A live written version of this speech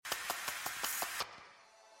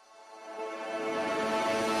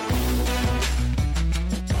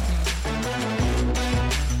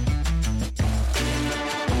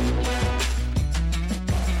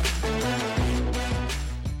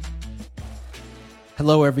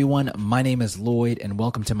Hello, everyone. My name is Lloyd, and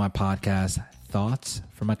welcome to my podcast, Thoughts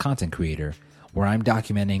from a Content Creator, where I'm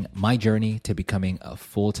documenting my journey to becoming a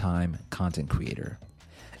full-time content creator.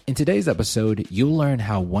 In today's episode, you'll learn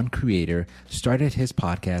how one creator started his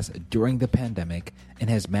podcast during the pandemic and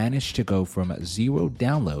has managed to go from 0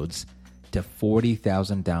 downloads to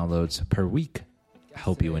 40,000 downloads per week. I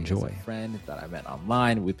hope you enjoy. A friend that I met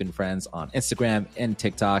online. We've been friends on Instagram and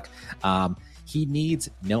TikTok. He needs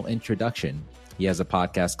no introduction. He has a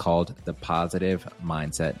podcast called the Positive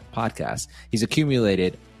Mindset Podcast. He's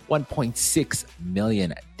accumulated 1.6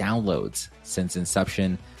 million downloads since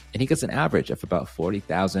inception, and he gets an average of about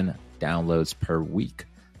 40,000 downloads per week.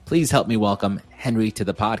 Please help me welcome Henry to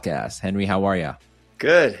the podcast. Henry, how are you?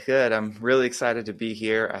 Good. I'm really excited to be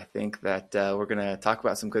here. I think that we're going to talk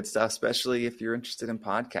about some good stuff, especially if you're interested in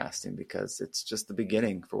podcasting, because it's just the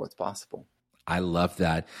beginning for what's possible. I love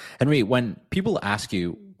that. Henry, when people ask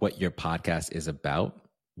you what your podcast is about,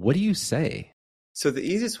 what do you say? So the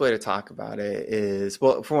easiest way to talk about it is,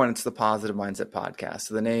 well, for one, it's the Positive Mindset Podcast.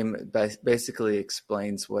 So the name basically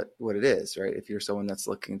explains what it is, right? If you're someone that's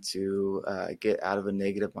looking to get out of a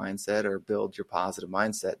negative mindset or build your positive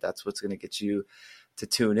mindset, that's what's going to get you to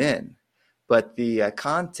tune in. But the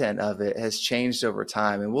content of it has changed over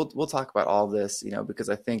time. And we'll talk about all this, because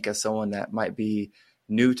I think as someone that might be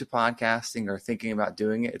new to podcasting or thinking about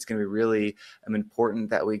doing it, it's going to be really important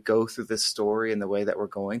that we go through this story in the way that we're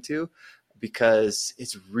going to, because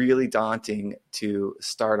it's really daunting to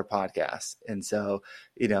start a podcast. And so,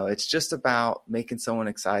 it's just about making someone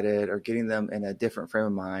excited or getting them in a different frame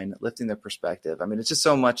of mind, lifting their perspective. It's just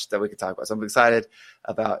so much that we could talk about. So I'm excited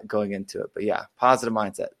about going into it. But yeah, positive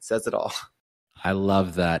mindset says it all. I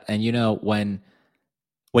love that. And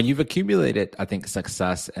when you've accumulated, I think,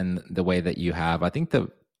 success in the way that you have, I think the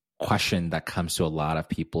question that comes to a lot of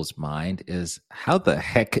people's mind is, how the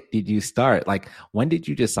heck did you start? Like, when did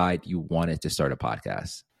you decide you wanted to start a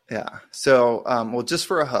podcast? Yeah. So, just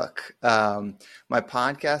for a hook, my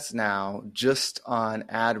podcast now just on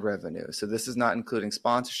ad revenue. So this is not including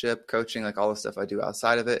sponsorship, coaching, like all the stuff I do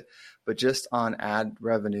outside of it, but just on ad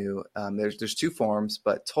revenue. There's two forms,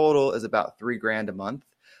 but total is about $3,000 a month.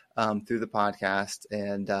 Through the podcast.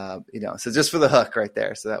 And, so just for the hook right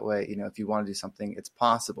there. So that way, if you want to do something, it's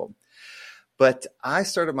possible. But I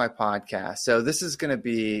started my podcast. So this is going to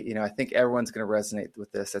be, I think everyone's going to resonate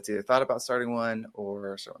with this. That's either thought about starting one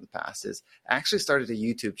or starting in the past. Is I actually started a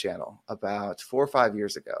YouTube channel about 4 or 5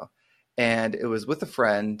 years ago. And it was with a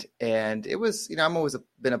friend, and it was, I'm always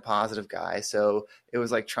been a positive guy. So it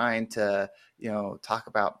was like trying to, talk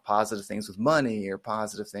about positive things with money or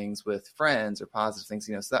positive things with friends or positive things,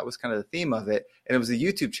 so that was kind of the theme of it. And it was a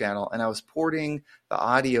YouTube channel, and I was porting the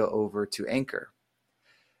audio over to Anchor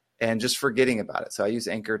and just forgetting about it. So I use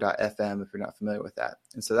anchor.fm if you're not familiar with that.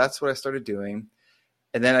 And so that's what I started doing.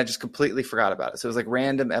 And then I just completely forgot about it. So it was like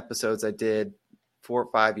random episodes I did 4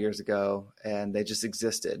 or 5 years ago, and they just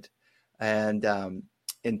existed. And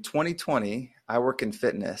in 2020, I work in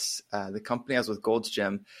fitness. The company I was with, Gold's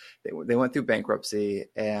Gym, they went through bankruptcy,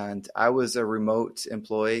 and I was a remote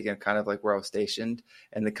employee, kind of like where I was stationed.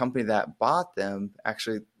 And the company that bought them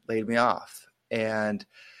actually laid me off. And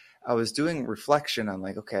I was doing reflection on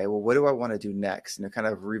like, okay, well, what do I want to do next? Kind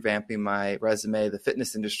of revamping my resume. The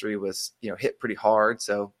fitness industry was, hit pretty hard.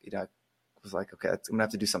 So, I was like, okay, I'm gonna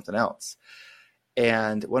have to do something else.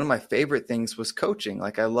 And one of my favorite things was coaching.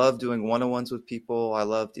 Like, I love doing one-on-ones with people. I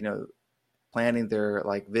loved, planning their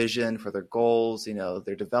like vision for their goals,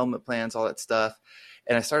 their development plans, all that stuff.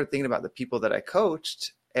 And I started thinking about the people that I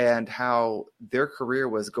coached and how their career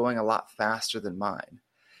was going a lot faster than mine.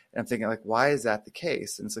 And I'm thinking like, why is that the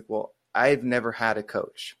case? And it's like, well, I've never had a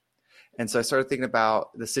coach. And so I started thinking about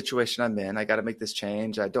the situation I'm in. I got to make this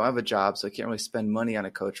change. I don't have a job, so I can't really spend money on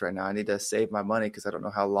a coach right now. I need to save my money because I don't know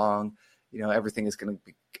how long everything is going to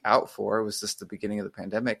be out for. It was just the beginning of the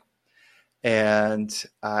pandemic. And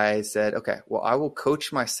I said, okay, well, I will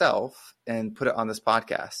coach myself and put it on this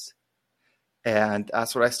podcast. And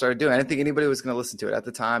that's what I started doing. I didn't think anybody was going to listen to it at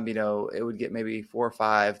the time. It would get maybe 4 or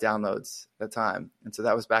 5 downloads at a time. And so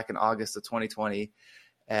that was back in August of 2020.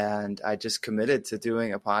 And I just committed to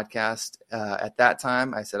doing a podcast. At that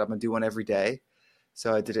time, I said, I'm going to do one every day.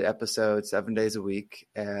 So I did an episode 7 days a week,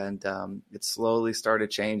 and it slowly started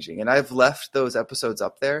changing. And I've left those episodes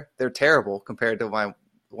up there. They're terrible compared to my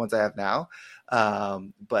ones I have now.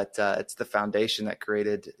 But it's the foundation that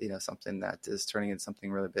created, something that is turning into something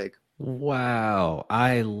really big. Wow.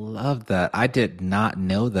 I love that. I did not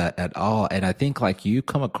know that at all. And I think like you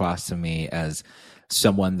come across to me as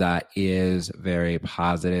someone that is very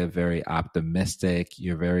positive, very optimistic.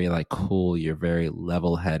 You're very like cool. You're very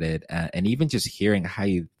level headed. And even just hearing how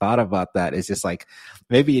you thought about that is just like,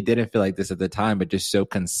 maybe you didn't feel like this at the time, but just so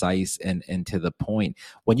concise and to the point.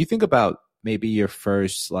 When you think about maybe your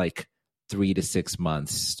first like 3 to 6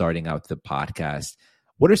 months starting out the podcast,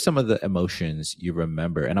 what are some of the emotions you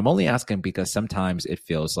remember? And I'm only asking because sometimes it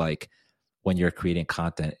feels like when you're creating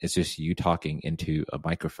content, it's just you talking into a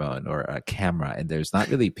microphone or a camera, and there's not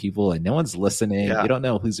really people and no one's listening. Yeah. You don't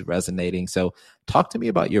know who's resonating. So talk to me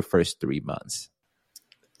about your first 3 months.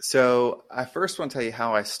 So I first want to tell you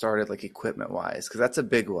how I started, like equipment wise, because that's a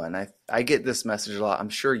big one. I get this message a lot. I'm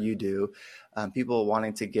sure you do. People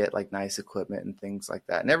wanting to get like nice equipment and things like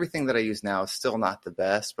that. And everything that I use now is still not the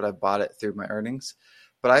best, but I bought it through my earnings.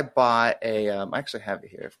 But I bought I actually have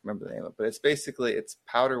it here, if I remember the name of it, but it's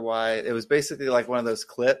powder white. It was basically like one of those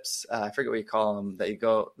clips. I forget what you call them, that it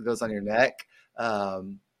goes on your neck.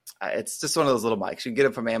 It's just one of those little mics. You can get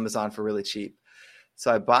them from Amazon for really cheap.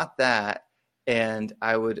 So I bought that, and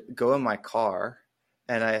I would go in my car,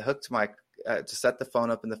 and I hooked to set the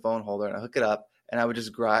phone up in the phone holder, and I hook it up, and I would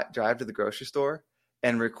just drive to the grocery store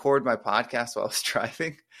and record my podcast while I was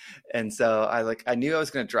driving. And so I knew I was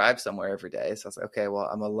going to drive somewhere every day. So I was like, okay, well,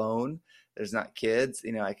 I'm alone. There's not kids.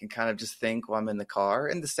 I can kind of just think while I'm in the car,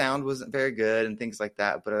 and the sound wasn't very good and things like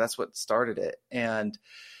that. But that's what started it. And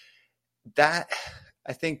that,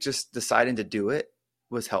 I think, just deciding to do it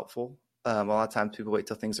was helpful. A lot of times people wait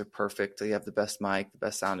till things are perfect, till you have the best mic, the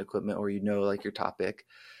best sound equipment, or like your topic.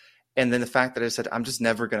 And then the fact that I said, I'm just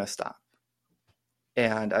never going to stop.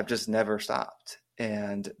 And I've just never stopped.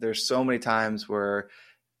 And there's so many times where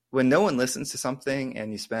when no one listens to something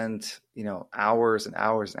and you spend, hours and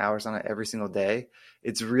hours and hours on it every single day,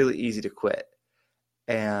 it's really easy to quit.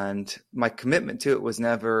 And my commitment to it was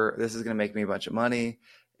never, this is going to make me a bunch of money.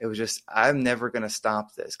 It was just, I'm never going to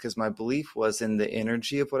stop this, because my belief was in the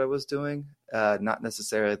energy of what I was doing, not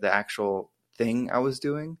necessarily the actual thing I was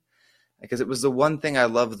doing. Because it was the one thing I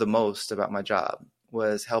loved the most about my job,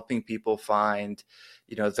 was helping people find,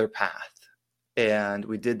 their path. And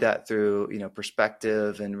we did that through,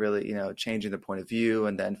 perspective and really, changing their point of view,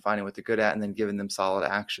 and then finding what they're good at, and then giving them solid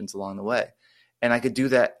actions along the way. And I could do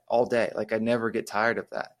that all day. Like, I never get tired of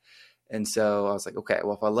that. And so I was like, okay,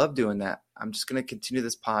 well, if I love doing that, I'm just going to continue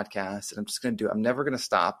this podcast, and I'm just going to do it. I'm never going to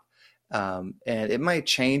stop. And it might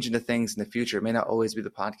change into things in the future. It may not always be the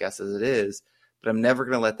podcast as it is, but I'm never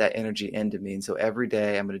going to let that energy end in me. And so every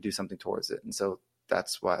day I'm going to do something towards it. And so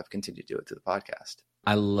that's why I've continued to do it through the podcast.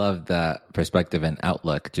 I love that perspective and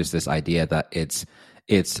outlook. Just this idea that it's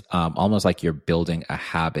almost like you're building a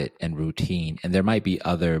habit and routine, and there might be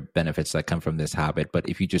other benefits that come from this habit. But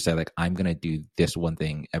if you just say like, I'm going to do this one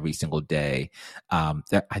thing every single day,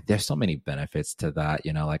 there's so many benefits to that.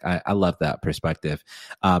 Like I love that perspective.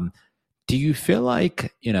 Do you feel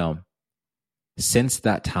like, since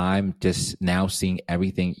that time, just now seeing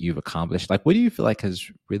everything you've accomplished, like what do you feel like has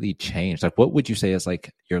really changed? Like what would you say is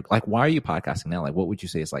like why are you podcasting now? Like what would you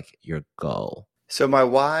say is like your goal? So my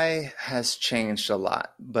why has changed a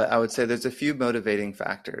lot, but I would say there's a few motivating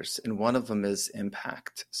factors, and one of them is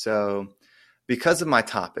impact. So because of my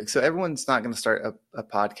topic, so everyone's not going to start a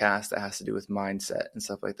podcast that has to do with mindset and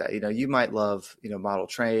stuff like that. You might love, model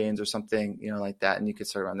trains or something, like that, and you could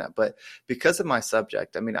start around that. But because of my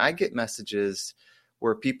subject, I get messages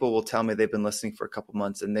where people will tell me they've been listening for a couple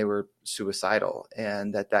months and they were suicidal,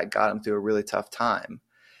 and that got them through a really tough time.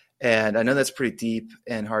 And I know that's pretty deep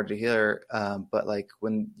and hard to hear, but like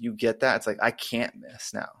when you get that, it's like, I can't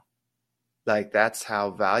miss now. Like that's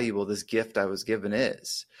how valuable this gift I was given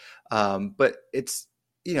is. But it's,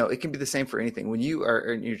 it can be the same for anything. When you are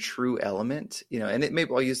in your true element, and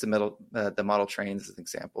I'll use the model trains as an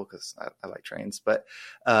example, because I like trains, but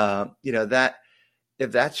that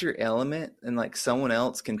if that's your element and like someone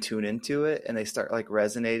else can tune into it and they start like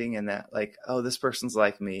resonating in that, like, oh, this person's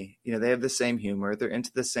like me, they have the same humor, they're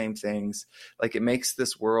into the same things. Like it makes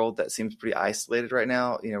this world that seems pretty isolated right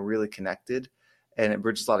now, really connected, and it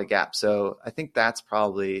bridges a lot of gaps. So I think that's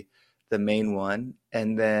probably the main one.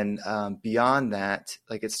 And then beyond that,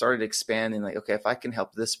 like it started expanding, like, okay, if I can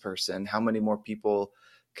help this person, how many more people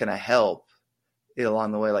can I help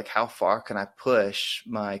along the way? Like how far can I push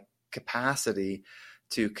my capacity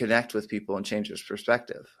to connect with people and change their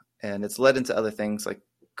perspective? And it's led into other things like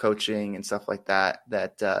coaching and stuff like that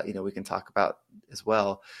we can talk about as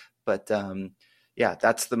well. But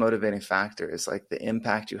that's the motivating factor, is like the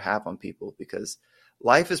impact you have on people, because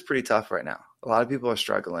life is pretty tough right now. A lot of people are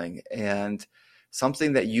struggling, and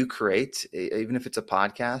something that you create, even if it's a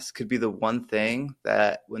podcast, could be the one thing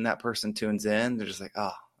that when that person tunes in, they're just like,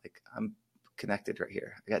 oh, like I'm connected right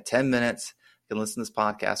here. I got 10 minutes, can listen to this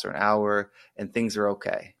podcast for an hour and things are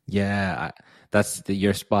okay. Yeah,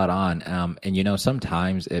 you're spot on. And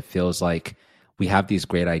sometimes it feels like we have these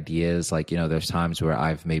great ideas. Like, there's times where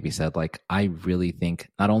I've maybe said like, I really think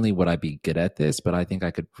not only would I be good at this, but I think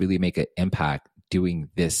I could really make an impact doing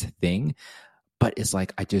this thing. But it's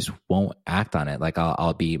like, I just won't act on it. Like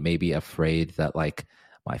I'll be maybe afraid that like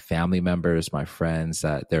my family members, my friends,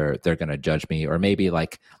 that they're going to judge me, or maybe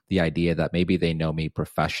like the idea that maybe they know me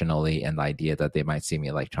professionally and the idea that they might see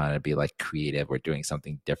me like trying to be like creative or doing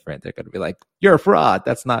something different. They're going to be like, you're a fraud.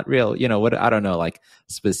 That's not real. What, I don't know, like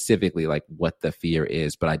specifically like what the fear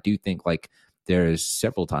is, but I do think like there's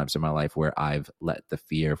several times in my life where I've let the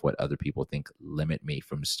fear of what other people think limit me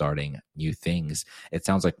from starting new things. It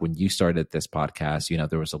sounds like when you started this podcast,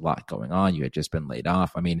 there was a lot going on. You had just been laid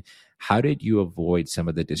off. I mean, how did you avoid some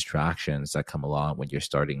of the distractions that come along when you're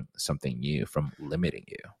starting something new from limiting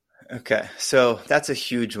you? Okay. So that's a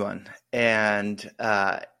huge one. And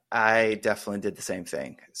I definitely did the same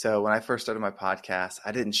thing. So when I first started my podcast,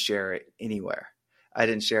 I didn't share it anywhere. I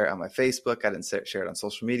didn't share it on my Facebook. I didn't share it on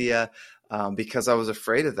social media because I was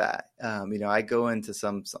afraid of that. I go into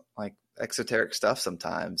some like exoteric stuff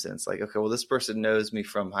sometimes, and it's like, okay, well, this person knows me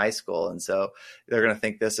from high school, and so they're going to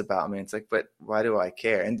think this about me. It's like, but why do I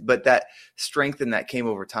care? But that strength in that came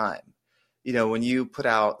over time. When you put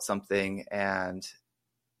out something and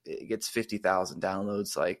it gets 50,000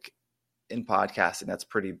 downloads, like in podcasting, that's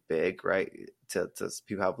pretty big, right? To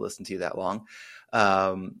people have listened to you that long.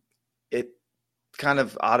 It kind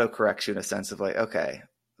of autocorrects you in a sense of like, okay,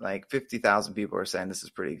 like 50,000 people are saying this is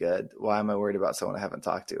pretty good. Why am I worried about someone I haven't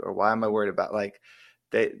talked to? Or why am I worried about like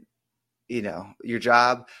your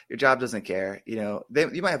job doesn't care. You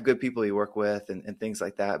might have good people you work with and things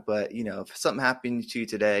like that. But, if something happened to you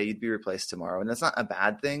today, you'd be replaced tomorrow. And that's not a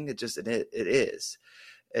bad thing. It is.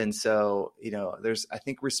 And so, there's, I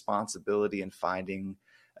think, responsibility in finding,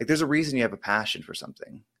 like, there's a reason you have a passion for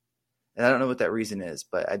something. And I don't know what that reason is,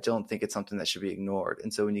 but I don't think it's something that should be ignored.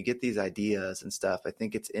 And so when you get these ideas and stuff, I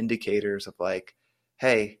think it's indicators of like,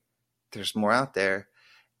 hey, there's more out there.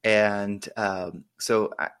 And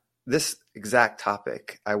this exact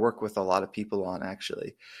topic, I work with a lot of people on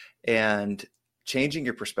actually. And changing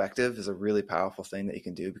your perspective is a really powerful thing that you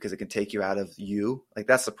can do because it can take you out of you. Like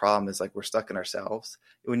that's the problem is like we're stuck in ourselves.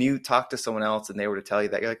 When you talk to someone else and they were to tell you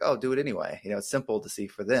that, you're like, oh, do it anyway. It's simple to see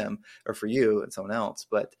for them or for you and someone else.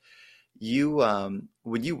 But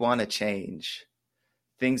when you want to change,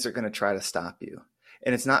 things are going to try to stop you.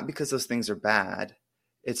 And it's not because those things are bad.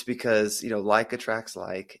 It's because, like attracts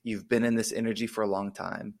like. You've been in this energy for a long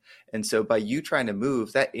time. And so by you trying to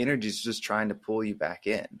move, that energy is just trying to pull you back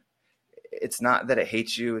in. It's not that it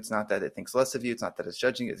hates you. It's not that it thinks less of you. It's not that it's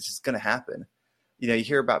judging you. It's just going to happen. You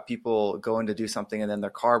hear about people going to do something and then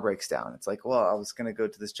their car breaks down. It's like, well, I was going to go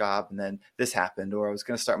to this job and then this happened, or I was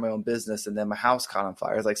going to start my own business and then my house caught on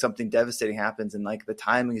fire. It's like something devastating happens. And like the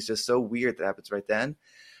timing is just so weird that happens right then.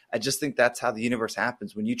 I just think that's how the universe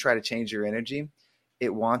happens. When you try to change your energy,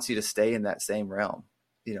 it wants you to stay in that same realm,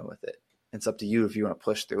 with it. It's up to you if you want to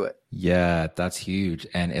push through it. Yeah, that's huge.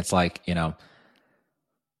 And it's like,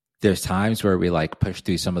 there's times where we like push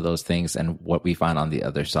through some of those things and what we find on the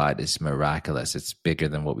other side is miraculous. It's bigger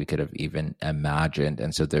than what we could have even imagined.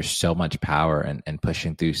 And so there's so much power in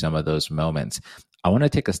pushing through some of those moments. I want to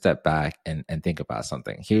take a step back and think about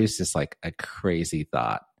something. Here's just like a crazy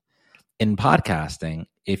thought. In podcasting,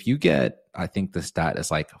 if you get, I think the stat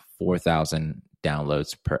is like 4,000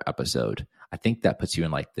 downloads per episode, I think that puts you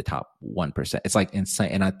in like the top 1%. It's like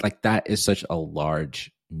insane. And that is such a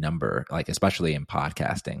large number, like especially in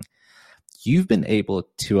podcasting. You've been able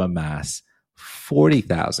to amass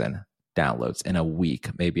 40,000 downloads in a week,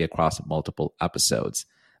 maybe across multiple episodes.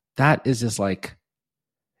 That is just like,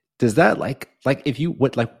 does that like if you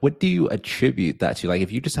what do you attribute that to? Like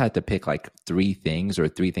if you just had to pick like three things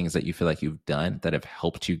that you feel like you've done that have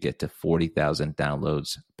helped you get to 40,000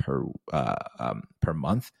 downloads per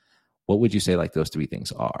month, what would you say like those three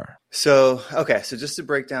things are? So just to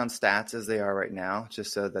break down stats as they are right now,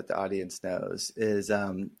 just so that the audience knows, is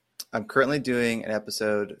I'm currently doing an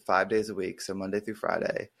episode 5 days a week, so Monday through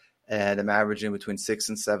Friday, and I'm averaging between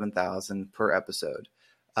 6,000 and 7,000 per episode.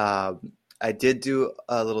 I did do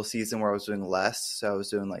a little season where I was doing less, so I was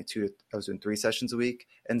doing 3 sessions a week,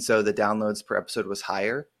 and so the downloads per episode was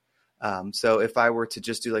higher. So if I were to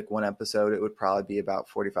just do like one episode, it would probably be about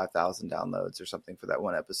 45,000 downloads or something for that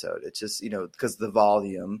one episode. It's just, because the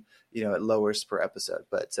volume, it lowers per episode,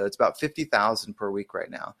 but so it's about 50,000 per week right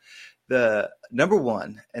now. The number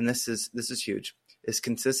one, and this is huge, is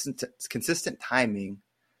consistent timing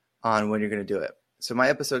on when you're going to do it. So my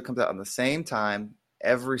episode comes out on the same time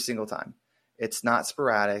every single time. It's not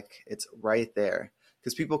sporadic. It's right there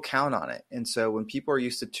because people count on it. And so when people are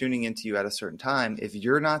used to tuning into you at a certain time, if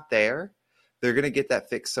you're not there, they're going to get that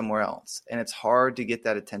fix somewhere else. And it's hard to get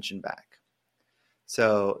that attention back.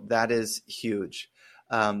 So that is huge.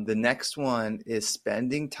 The next one is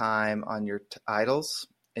spending time on your titles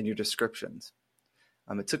and your descriptions.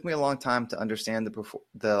 It took me a long time to understand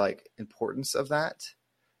the like importance of that,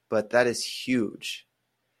 but that is huge.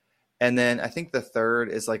 And then I think the third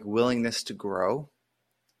is like willingness to grow.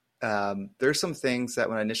 There's some things that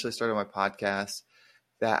when I initially started my podcast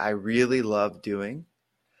that I really love doing,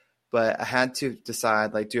 but I had to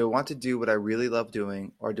decide, like, do I want to do what I really love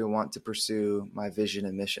doing, or do I want to pursue my vision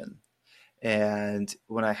and mission? And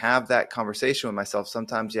when I have that conversation with myself,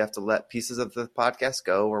 sometimes you have to let pieces of the podcast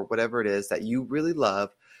go, or whatever it is that you really love,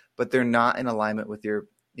 but they're not in alignment with your,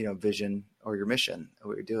 vision or your mission of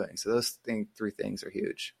what you're doing. So those three things are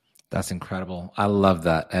huge. That's incredible. I love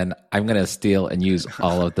that. And I'm going to steal and use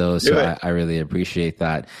all of those. So I really appreciate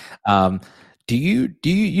that.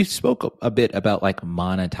 You spoke a bit about like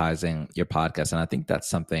monetizing your podcast. And I think that's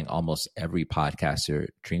something almost every podcaster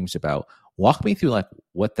dreams about. Walk me through like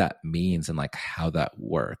what that means and like how that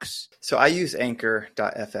works. So I use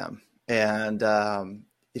Anchor.fm, and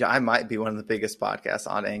I might be one of the biggest podcasts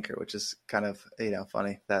on Anchor, which is kind of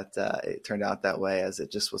funny that it turned out that way, as it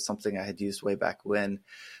just was something I had used way back when.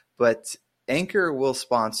 But Anchor will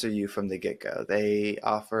sponsor you from the get-go. They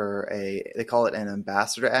offer they call it an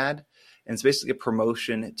ambassador ad, and it's basically a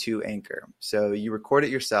promotion to Anchor. So you record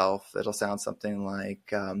it yourself. It'll sound something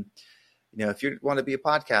like, if you want to be a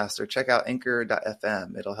podcaster, check out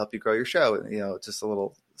Anchor.fm. It'll help you grow your show. Just a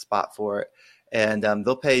little spot for it. And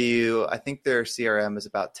they'll pay you, I think their CRM is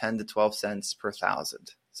about 10 to 12 cents per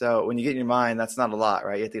 1,000. So when you get in your mind, that's not a lot,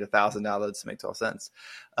 right? You have to get 1,000 downloads to make 12 cents.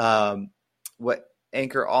 What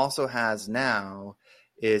Anchor also has now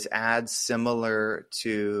is ads similar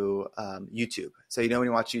to YouTube. So when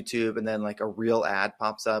you watch YouTube and then like a real ad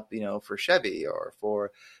pops up, for Chevy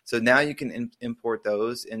so now you can import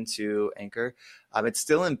those into Anchor. It's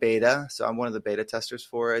still in beta, so I'm one of the beta testers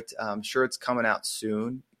for it. I'm sure it's coming out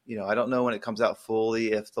soon. I don't know when it comes out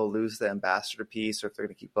fully if they'll lose the ambassador piece or if they're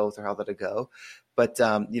going to keep both or how that'll go. But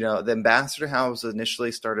the ambassador house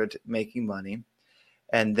initially started making money.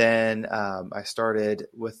 And then I started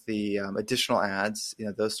with the additional ads.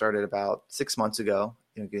 Those started about 6 months ago,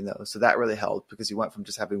 getting those. So that really helped because you went from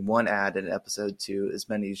just having one ad in an episode to as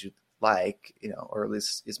many as you'd like, or at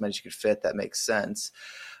least as many as you could fit. That makes sense.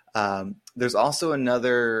 There's also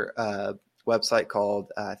another website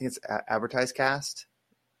called, I think it's AdvertiseCast.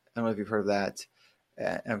 I don't know if you've heard of that,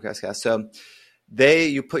 AdvertiseCast. So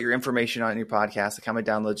you put your information on your podcast, like how many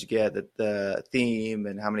downloads you get, the theme,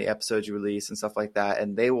 and how many episodes you release and stuff like that.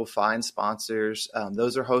 And they will find sponsors.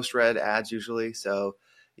 Those are host-read ads usually. So,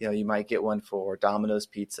 you might get one for Domino's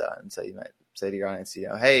Pizza. And so you might say to your audience,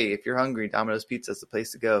 hey, if you're hungry, Domino's Pizza is the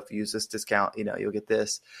place to go. If you use this discount, you'll get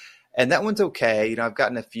this. And that one's okay. I've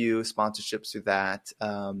gotten a few sponsorships through that.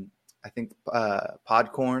 I think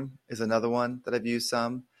Podcorn is another one that I've used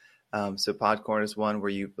some. So Podcorn is one where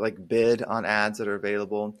you like bid on ads that are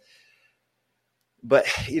available. But,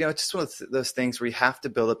 it's just one of those things where you have to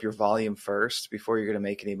build up your volume first before you're going to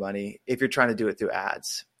make any money. If you're trying to do it through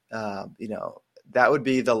ads, that would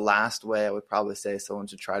be the last way I would probably say someone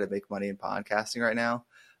should try to make money in podcasting right now.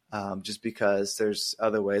 Just because there's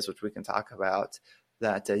other ways, which we can talk about,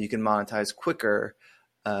 that you can monetize quicker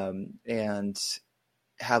and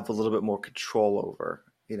have a little bit more control over.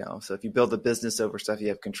 So if you build a business over stuff you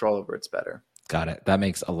have control over, it's better. Got it. That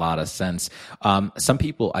makes a lot of sense. Some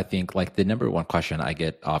people, I think, like the number one question I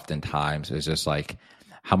get oftentimes is just like,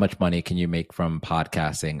 how much money can you make from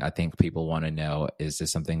podcasting? I think people want to know, is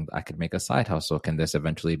this something I could make a side hustle? Can this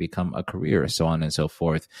eventually become a career? So on and so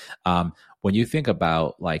forth. When you think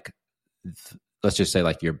about like, let's just say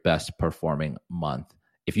like your best performing month,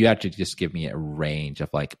 if you had to just give me a range of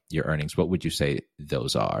like your earnings, what would you say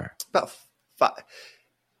those are? About 5.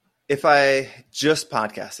 If I just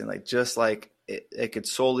podcasting, it could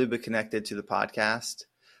solely be connected to the podcast.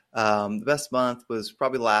 The best month was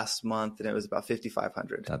probably last month, and it was about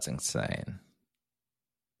 5,500. That's insane.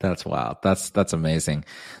 That's wild. That's amazing.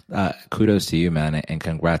 Kudos to you, man, and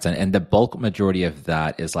congrats. And the bulk majority of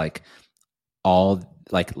that is like all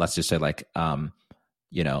like, let's just say like,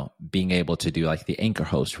 being able to do like the Anchor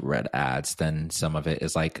host read ads. Then some of it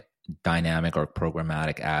is like dynamic or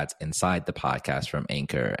programmatic ads inside the podcast from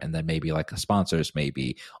Anchor, and then maybe like sponsors,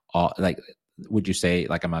 maybe all like, would you say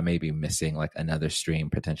like, am I maybe missing like another stream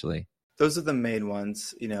potentially? Those are the main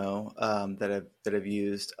ones, that I've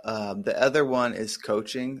used. The other one is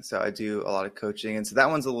coaching. So I do a lot of coaching, and so that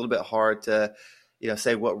one's a little bit hard to,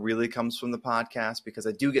 say what really comes from the podcast, because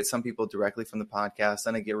I do get some people directly from the podcast,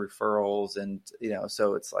 and I get referrals, and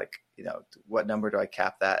so it's like, what number do I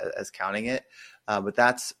cap that as counting it? But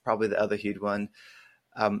that's probably the other huge one.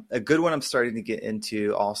 A good one I'm starting to get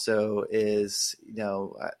into also is,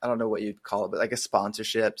 I don't know what you'd call it, but like a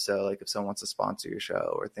sponsorship. So like if someone wants to sponsor your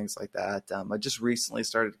show or things like that. I just recently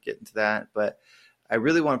started to get into that, but I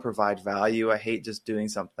really want to provide value. I hate just doing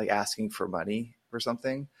something like asking for money for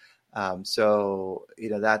something. So,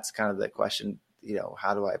 that's kind of the question,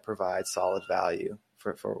 how do I provide solid value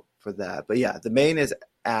for that? But yeah, the main is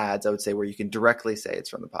ads, I would say, where you can directly say it's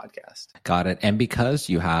from the podcast. Got it. And because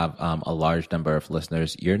you have a large number of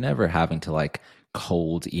listeners, you're never having to like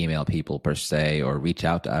cold email people per se, or reach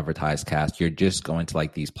out to AdvertiseCast. You're just going to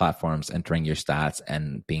like these platforms, entering your stats,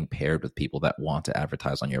 and being paired with people that want to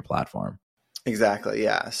advertise on your platform. Exactly.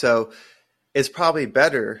 Yeah. So it's probably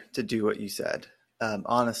better to do what you said.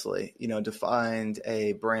 Honestly, to find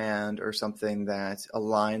a brand or something that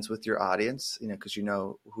aligns with your audience, because you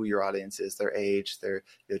know who your audience is, their age, their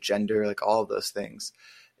gender, like all of those things.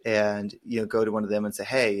 And, go to one of them and say,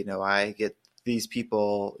 hey, I get these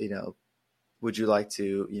people, would you like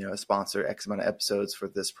to, sponsor X amount of episodes for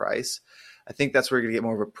this price? I think that's where you're going to get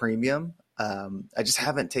more of a premium. I just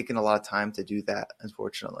haven't taken a lot of time to do that,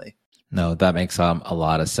 unfortunately. No, that makes a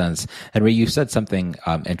lot of sense. Henry, you said something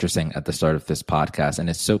interesting at the start of this podcast, and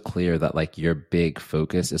it's so clear that like your big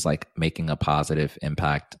focus is like making a positive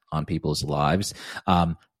impact on people's lives.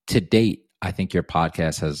 To date, I think your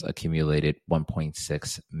podcast has accumulated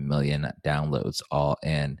 1.6 million downloads all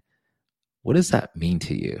in. What does that mean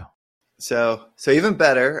to you? So even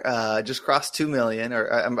better, just crossed 2 million,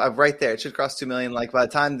 or I'm right there. It should cross 2 million. Like by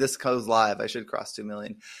the time this goes live, I should cross 2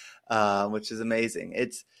 million, which is amazing.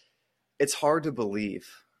 It's hard to believe,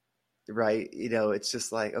 right? It's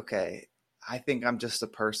just like, okay, I think I'm just a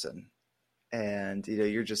person, and,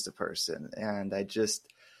 you're just a person. And I just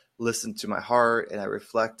listen to my heart, and I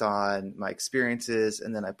reflect on my experiences,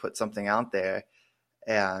 and then I put something out there,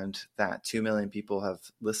 and that 2 million people have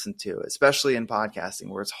listened to it, especially in podcasting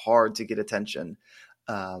where it's hard to get attention,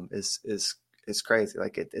 is crazy.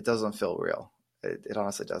 Like it doesn't feel real. It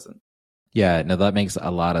honestly doesn't. Yeah, no, that makes a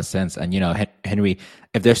lot of sense. And, Henry,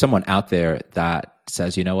 if there's someone out there that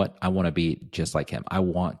says, you know what, I want to be just like him. I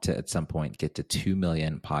want to, at some point, get to 2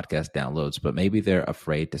 million podcast downloads, but maybe they're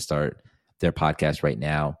afraid to start their podcast right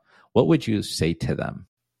now. What would you say to them?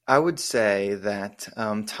 I would say that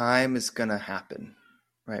time is going to happen,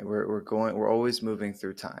 right? We're always moving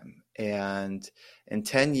through time. And in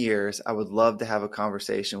 10 years, I would love to have a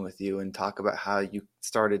conversation with you and talk about how you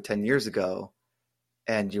started 10 years ago,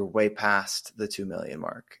 and you're way past the 2 million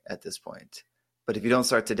mark at this point. But if you don't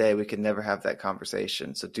start today, we can never have that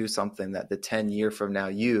conversation. So do something that the 10 year from now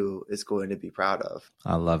you is going to be proud of.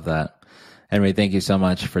 I love that. Henry, thank you so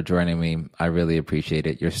much for joining me. I really appreciate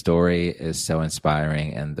it. Your story is so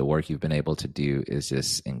inspiring, and the work you've been able to do is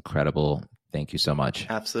just incredible. Thank you so much.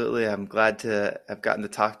 Absolutely. I'm glad to have gotten to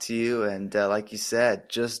talk to you. And like you said,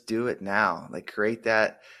 just do it now. Like create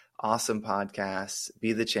that awesome podcast,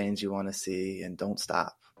 be the change you want to see, and don't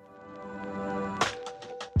stop.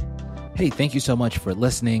 Hey, thank you so much for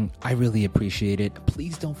listening. I really appreciate it.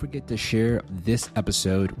 Please don't forget to share this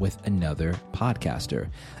episode with another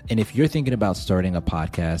podcaster. And if you're thinking about starting a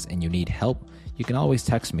podcast and you need help, you can always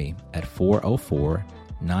text me at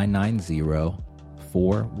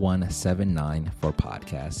 404-990-4179 for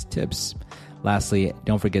podcast tips. Lastly,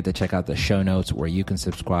 don't forget to check out the show notes where you can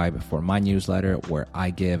subscribe for my newsletter where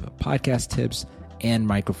I give podcast tips and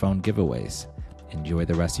microphone giveaways. Enjoy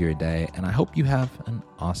the rest of your day, and I hope you have an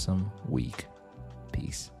awesome week.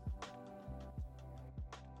 Peace.